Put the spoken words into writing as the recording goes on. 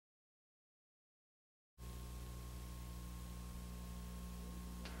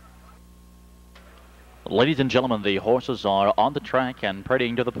Ladies and gentlemen, the horses are on the track and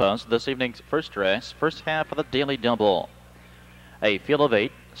parading to the post. This evening's first race, first half of the daily double. A field of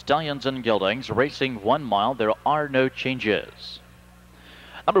 8, stallions and geldings, racing 1 mile. There are no changes.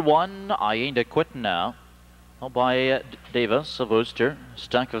 Number 1, I Ain't a Quittin' Now, held by Davis of Worcester,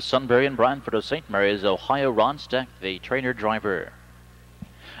 Stack of Sunbury, and Brantford of St. Mary's, Ohio. Ron Stack, the trainer-driver.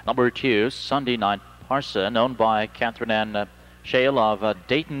 Number 2, Sunday Night Parson, owned by Catherine Ann Shale of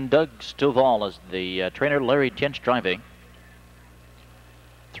Dayton. Doug Stovall is the trainer. Larry Tinch driving.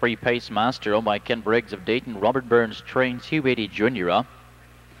 3, Pace Master, owned by Ken Briggs of Dayton. Robert Burns trains Hugh Beatty Jr.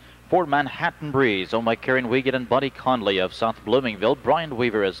 4, Manhattan Breeze, owned by Karen Wiegand and Buddy Conley of South Bloomingville. Brian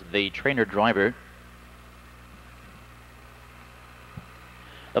Weaver is the trainer-driver.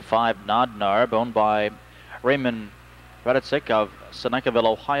 The 5, Nod Narb, owned by Raymond Radicek of Senecaville,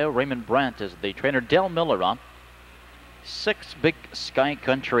 Ohio. Raymond Brandt is the trainer. Dale Miller on. 6, Big Sky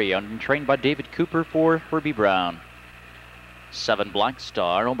Country, and trained by David Cooper for Herbie Brown. 7, Black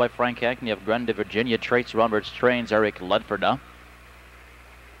Star, owned by Frank Hackney of Glenda, Virginia. Trace Roberts trains Eric Ledford.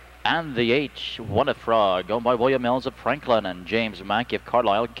 And the 8, What a Frog, owned by William Mills of Franklin and James Mackey of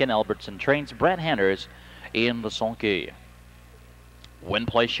Carlisle. Ken Albertson trains Brad Hanners in the sulky. Win,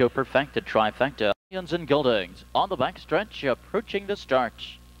 play, show perfected, trifecta. Stallions and geldings on the backstretch, approaching the start.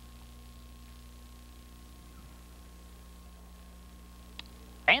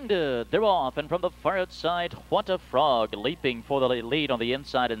 And they're off, and from the far outside, What a Frog, leaping for the lead on the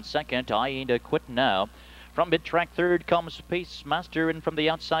inside in second. I Ain't a Quittin' Now. From mid-track third comes Pace Master, and from the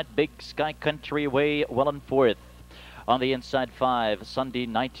outside, Big Sky Country away well in fourth. On the inside, 5, Sunday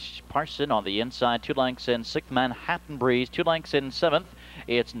Night Parson. On the inside, 2 lengths in 6th, Manhattan Breeze. 2 lengths in 7th,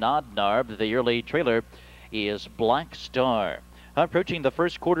 it's Nod Narb. The early trailer is Black Star. Approaching the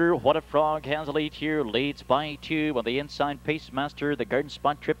first quarter, What a Frog has a lead here, leads by 2. On the inside, Pace Master, the Garden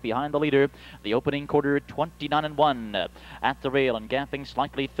Spot Trip behind the leader. The opening quarter, 29-1. At the rail and gapping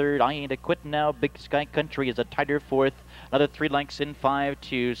slightly third, I Ain't a Quittin' Now. Big Sky Country is a tighter fourth. Another 3 lengths in 5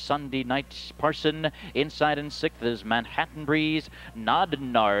 to Sunday Night Parson. Inside in 6th is Manhattan Breeze. Nod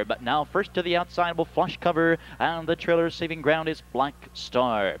Narb now first to the outside will flush cover, and the trailer saving ground is Black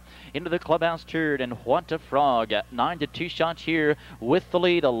Star. Into the clubhouse turn, and What a Frog, 9 to 2 shots here with the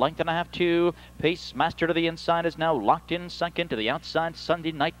lead, a length and a half, 2. Pace Master to the inside is now locked in second. To the outside,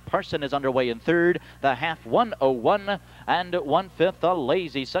 Sunday Night Parson is underway in third. The half, 1:01 and 1/5, a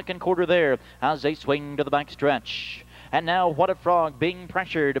lazy second quarter there as they swing to the back stretch. And now What a Frog being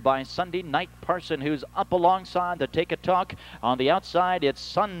pressured by Sunday Night Parson, who's up alongside to take a talk. On the outside, it's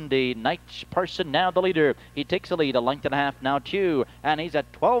Sunday Night Parson, now the leader. He takes a lead, a length and a half, now 2, and he's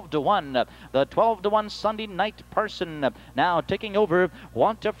at 12-1. The 12-1 Sunday Night Parson now taking over.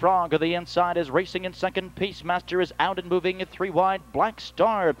 What a Frog on the inside is racing in second. Pace Master is out and moving 3 wide. Black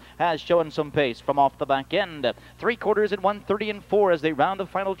Star has shown some pace from off the back end. 3 quarters in 1:30 and 4 as they round the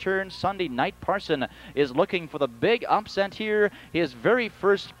final turn. Sunday Night Parson is looking for the big upset here, his very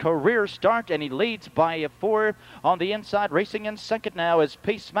first career start, and he leads by 4. On the inside, racing in second now is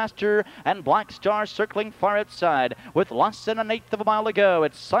Pace Master, and Black Star circling far outside with less than 1/8 of a mile to go.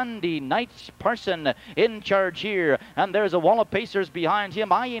 It's Sunday Night Parson in charge here, and there's a wall of pacers behind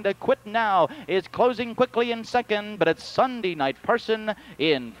him. I Ain't a Quittin' Now is closing quickly in second, but it's Sunday Night Parson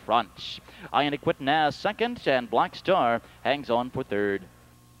in front. I Ain't a Quittin' Now second, and Black Star hangs on for third.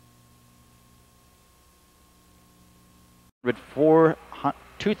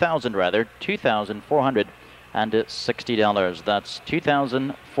 2,460. That's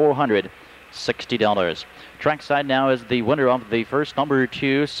 $2,460. Trackside now is the winner of the first, number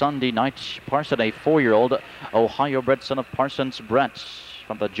 2, Sunday Night Parson, a 4-year-old Ohio-bred son of Parsons Brett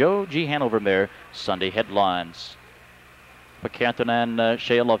from the Joe G. Hanover mare. Sunday headlines. Catherine Ann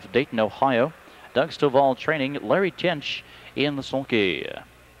Shale of Dayton, Ohio. Doug Stovall training Larry Tinch in the sulky.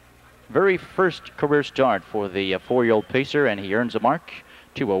 Very first career start for the 4-year-old pacer, and he earns a mark,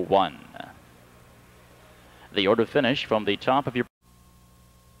 2:01. The order finish from the top of your